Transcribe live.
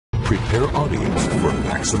Prepare audience for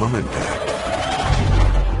maximum impact.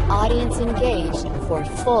 Audience engaged for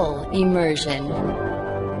full immersion.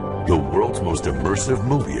 The world's most immersive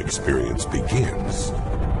movie experience begins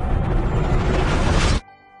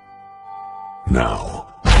now.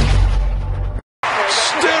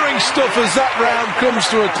 Stirring stuff as that round comes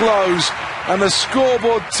to a close, and the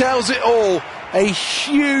scoreboard tells it all. A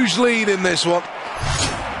huge lead in this one.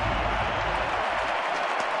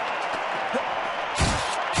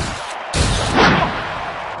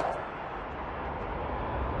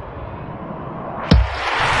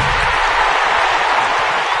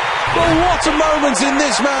 What a moment in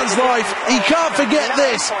this man's life. He can't forget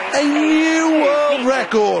this. A new world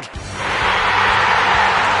record.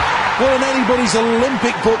 Well, in anybody's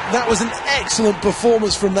Olympic book, that was an excellent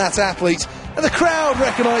performance from that athlete. And the crowd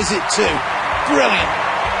recognise it too. Brilliant.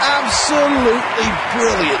 Absolutely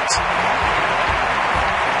brilliant.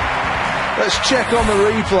 Let's check on the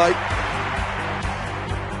replay.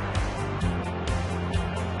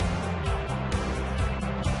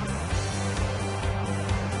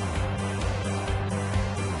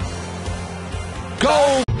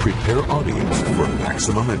 Goal! Prepare audience for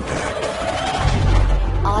maximum impact.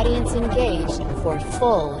 Audience engaged for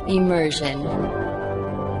full immersion.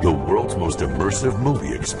 The world's most immersive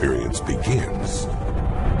movie experience begins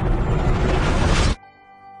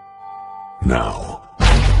now.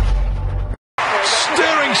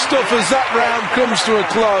 Stirring stuff as that round comes to a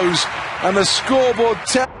close, and the scoreboard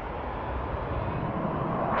tells.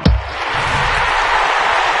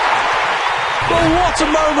 What a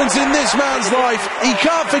moment in this man's life. He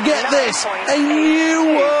can't forget this. A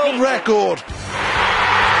new world record.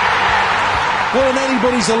 Well, in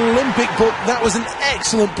anybody's Olympic book, that was an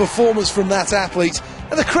excellent performance from that athlete.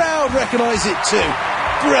 And the crowd recognise it too.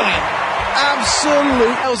 Brilliant.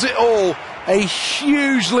 Absolutely tells it all. A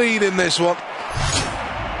huge lead in this one.